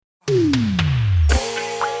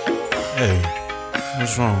Hey,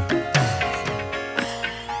 what's wrong?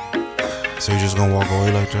 So you just gonna walk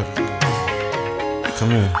away like that?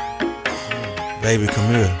 Come here. Baby,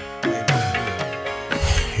 come here.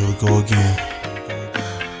 Here we go again.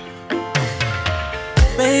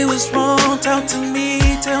 Babe, what's wrong? Talk to me.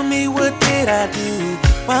 Tell me, what did I do?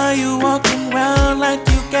 Why you walking around like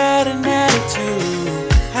you got an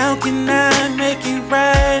attitude? How can I make it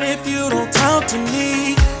right if you don't talk to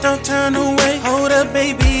me? Don't turn away. Hold up,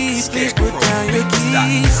 baby. Please put down your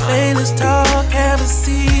keys. Hey, let's talk. Have a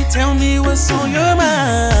seat. Tell me what's on your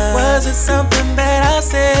mind. Was it something that I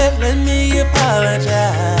said? Let me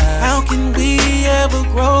apologize. How can we ever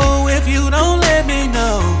grow if you don't let me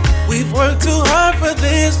know? We've worked too hard for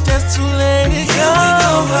this just to let it go. Here we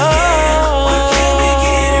go again. Why can't we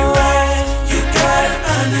get it right? You gotta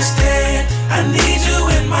understand, I need you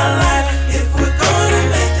in my life. If we're gonna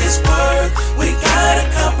make this work, we gotta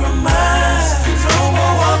compromise. No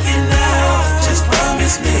more walking out, just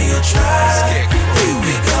promise me you'll try. Here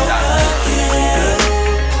we go again.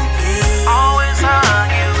 Always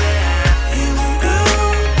arguing. Here we go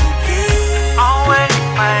again. Always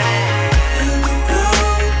fighting. Here we go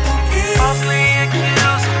again. Falsely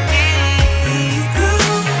accusing me. Here we go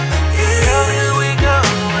again. Girl, here we go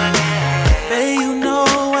again. Babe, you know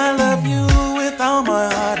I love you with all my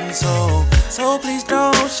heart and soul. So please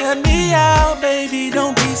don't shut me out, baby,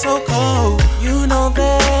 don't be so cold. You know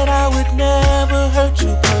that I would never hurt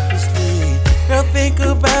you purposely. Girl, think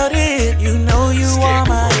about it, you know you are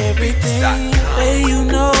my everything. Babe, you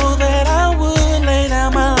know that I would lay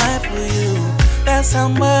down my life for you. That's how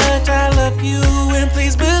much I love you, and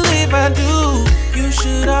please believe I do. You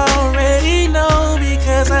should already know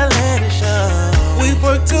because I let it show. We've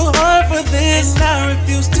worked too hard for this, and I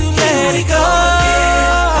refuse to let it go.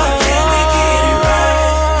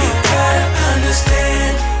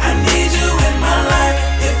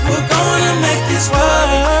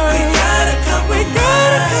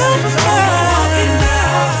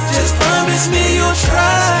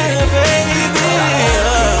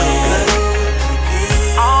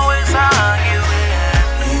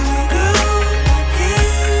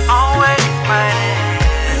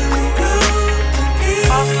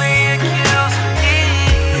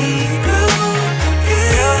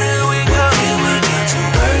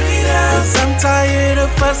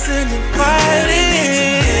 Fussing and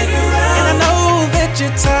fighting, and I know that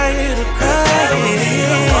you're tired of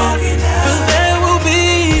crying, but there will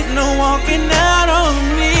be no walking out on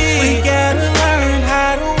me. We gotta learn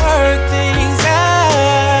how to work things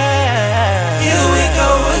out. Here we go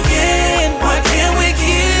again. Why can't we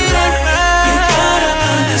get it right? You gotta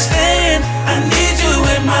understand, I need you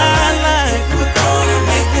in my life. We're gonna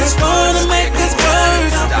make this work.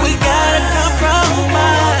 We gotta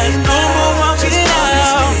compromise. No more walking out.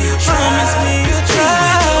 Promise me you'll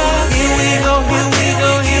try. Here we go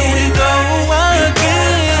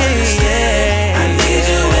again. I need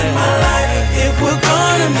you in my life. If we're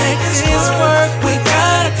gonna make this work, we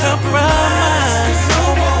gotta compromise.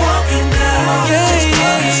 No more walking out. Just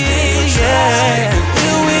promise me you'll try.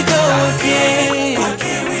 Here we go again. Why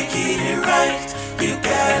can't we get it right? You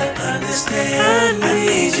gotta understand, I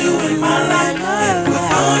need you in my life. If we're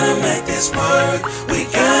gonna make this work, we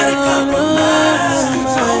gotta compromise.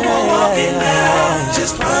 No more walking out,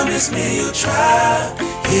 just promise me you'll try.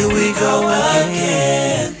 Here we go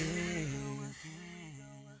again.